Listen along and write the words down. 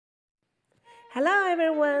Hello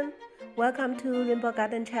everyone, welcome to Rainbow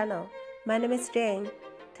Garden channel. My name is Jane.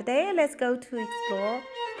 Today let's go to explore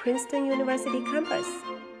Princeton University campus.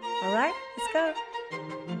 Alright, let's go.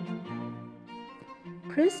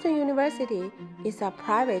 Princeton University is a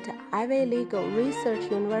private Ivy League research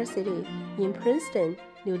university in Princeton,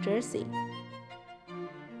 New Jersey.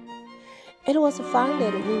 It was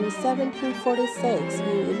founded in 1746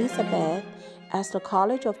 in Elizabeth as the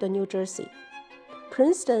College of the New Jersey.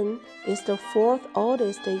 Princeton is the fourth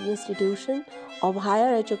oldest institution of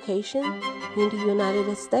higher education in the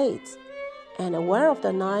United States and one of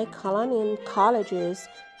the 9 colonial colleges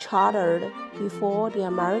chartered before the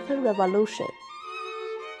American Revolution.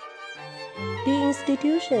 The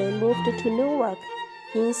institution moved to Newark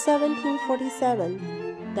in 1747,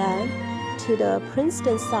 then to the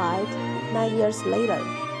Princeton site 9 years later.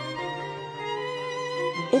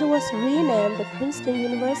 It was renamed Princeton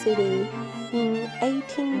University in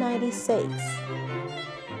 1896.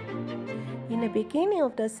 In the beginning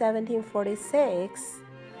of the 1746,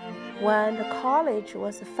 when the college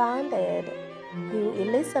was founded in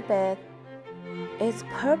Elizabeth, its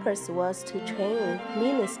purpose was to train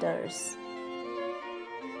ministers.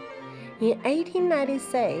 In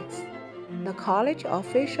 1896, the college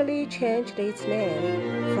officially changed its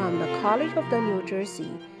name from the College of the New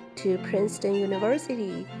Jersey to Princeton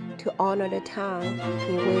University to honor the town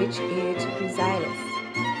in which it resides.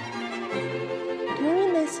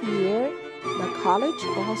 During this year, the college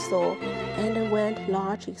also underwent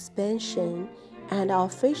large expansion and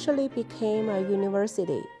officially became a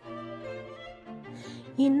university.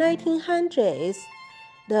 In 1900s,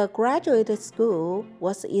 the graduate school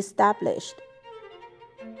was established.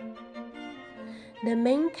 The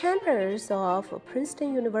main campus of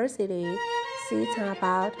Princeton University sits on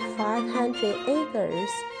about 500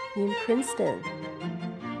 acres in Princeton.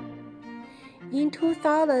 In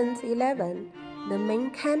 2011, the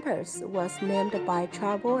main campus was named by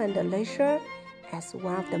Travel and Leisure as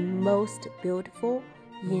one of the most beautiful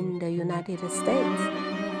in the United States.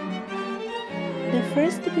 The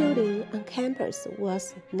first building on campus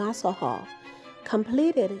was Nassau Hall,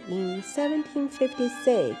 completed in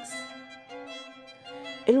 1756.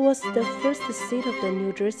 It was the first seat of the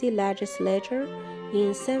New Jersey legislature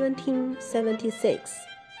in 1776,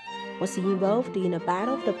 was involved in the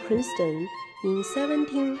Battle of Princeton in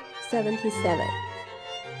 1777.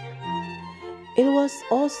 It was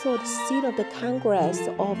also the seat of the Congress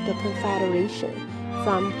of the Confederation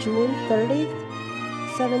from June 30,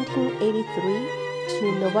 1783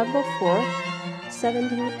 to November 4,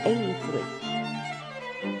 1783.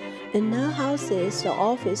 It now houses the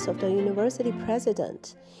office of the university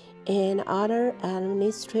president and other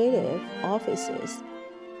administrative offices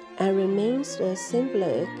and remains the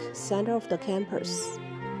symbolic center of the campus.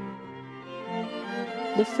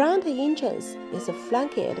 The front entrance is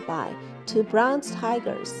flanked by 2 bronze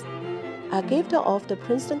tigers, a gift of the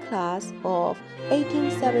Princeton class of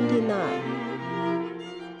 1879.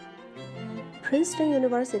 Princeton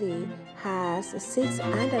University has 6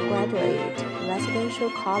 undergraduate residential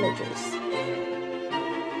colleges.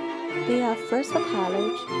 They are First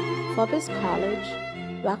College, Forbes College,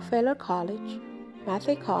 Rockefeller College,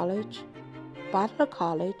 Matthew College, Butler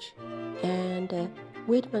College, and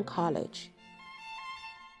Whitman College.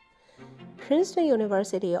 Princeton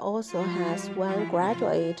University also has 1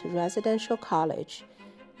 graduate residential college,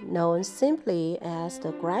 known simply as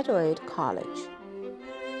the Graduate College.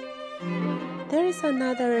 There is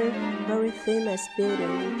another very famous building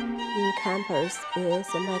in campus is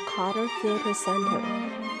the McCarter Theater Center.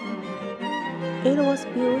 It was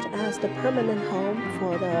built as the permanent home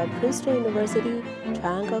for the Princeton University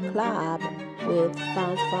Triangle Club with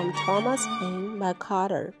funds from Thomas N.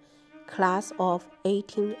 McCarter, class of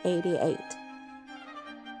 1888.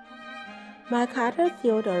 McCarter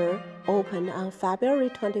Theater opened on February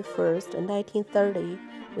 21, 1930,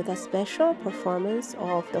 with a special performance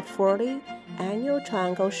of the 40th annual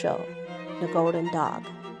Triangle Show, The Golden Dog.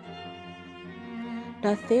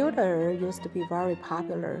 The theater used to be very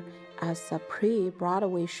popular as a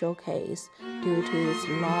pre-Broadway showcase due to its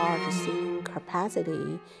large seating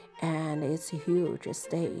capacity and its huge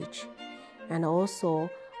stage, and also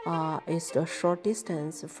it's a short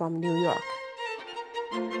distance from New York.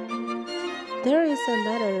 There is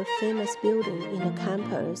another famous building in the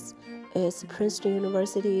campus. It's Princeton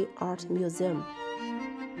University Art Museum.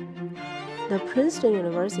 The Princeton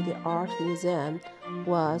University Art Museum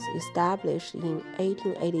was established in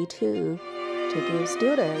 1882 to give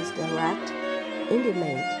students direct,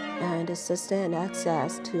 intimate, and sustained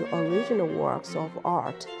access to original works of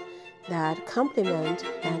art that complement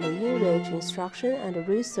and enrich instruction and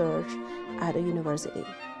research at the university.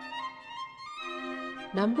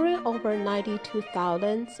 numbering over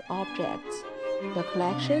 92,000 objects. The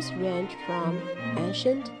collections range from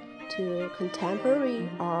ancient to contemporary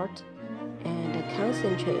art and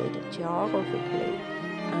concentrate geographically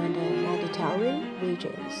on the Mediterranean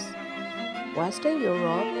regions, Western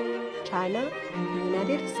Europe, China, the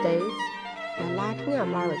United States, and Latin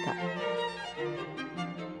America.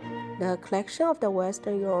 The collection of the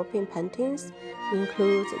Western European paintings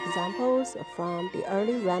includes examples from the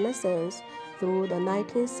early Renaissance through the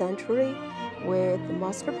 19th century, with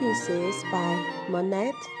masterpieces by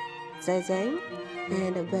Monet, Cézanne,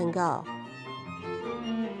 and Van Gogh.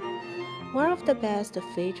 One of the best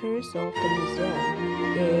features of the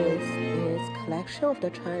museum is its collection of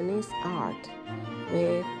the Chinese art,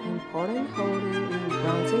 with important holdings in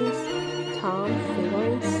bronzes, tomb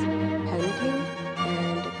figurines, painting,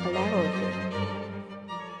 and calligraphy.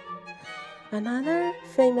 Another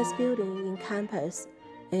famous building in campus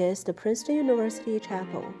is the Princeton University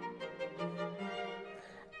Chapel.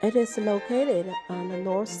 It is located on the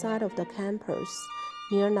north side of the campus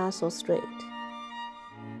near Nassau Street.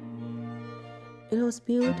 It was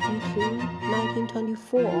built between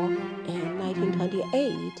 1924 and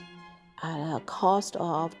 1928 at a cost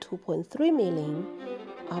of $2.3 million,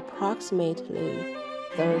 approximately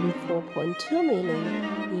 $34.2 million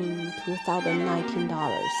in 2019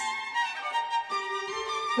 dollars.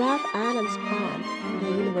 Ralph Adams Plant, the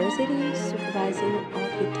university's supervising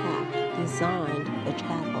architect, designed the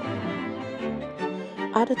chapel.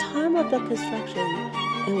 At the time of the construction,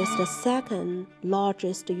 it was the second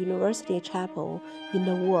largest university chapel in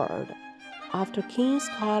the world, after King's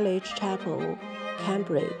College Chapel,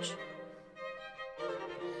 Cambridge.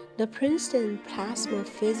 The Princeton Plasma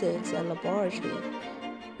Physics Laboratory,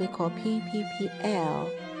 we call PPPL,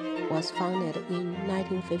 was founded in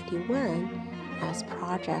 1951 as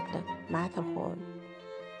Project Matterhorn,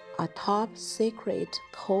 a top-secret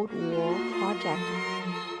Cold War project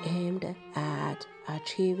aimed at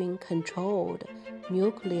achieving controlled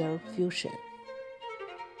nuclear fusion.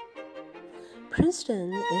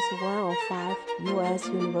 Princeton is one of 5 U.S.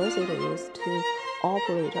 universities to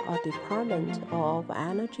operate a Department of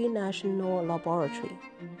Energy National Laboratory.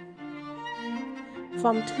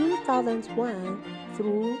 From 2001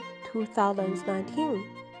 through 2019,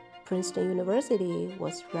 Princeton University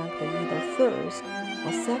was ranked either first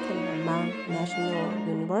or second among national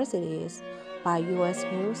universities by U.S.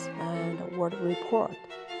 News and World Report,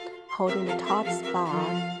 holding the top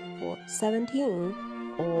spot for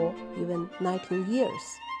 17 or even 19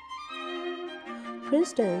 years.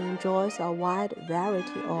 Princeton enjoys a wide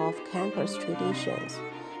variety of campus traditions,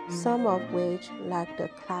 some of which, like the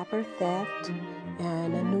clapper theft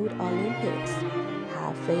and the nude Olympics,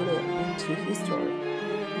 have faded into history.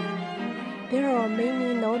 There are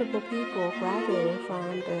many notable people graduating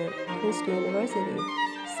from the Princeton University,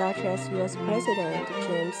 such as U.S. President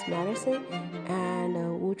James Madison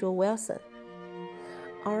and Woodrow Wilson.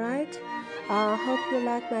 Alright, I hope you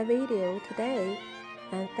liked my video today,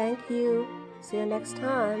 and thank you. See you next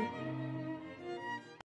time.